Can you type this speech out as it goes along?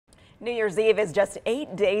New Year's Eve is just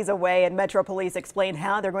 8 days away, and Metro Police explained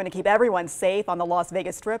how they're going to keep everyone safe on the Las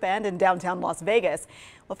Vegas Strip and in downtown Las Vegas.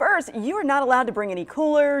 Well, first, you are not allowed to bring any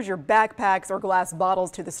coolers, your backpacks, or glass bottles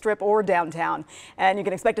to the Strip or downtown. And you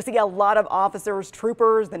can expect to see a lot of officers,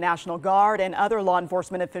 troopers, the National Guard, and other law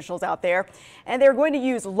enforcement officials out there. And they're going to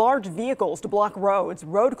use large vehicles to block roads.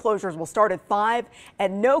 Road closures will start at 5,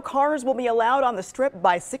 and no cars will be allowed on the Strip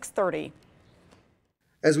by 6:30.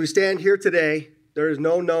 As we stand here today, there is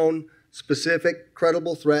no known specific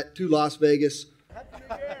credible threat to Las Vegas.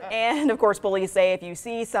 And of course, police say if you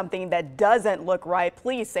see something that doesn't look right,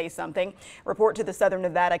 please say something. Report to the Southern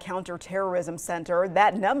Nevada Counterterrorism Center.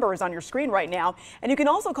 That number is on your screen right now. And you can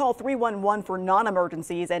also call 311 for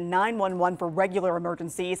non-emergencies and 911 for regular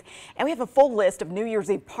emergencies. And we have a full list of New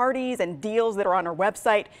Year's Eve parties and deals that are on our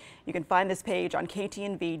website. You can find this page on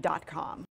KTNV.com.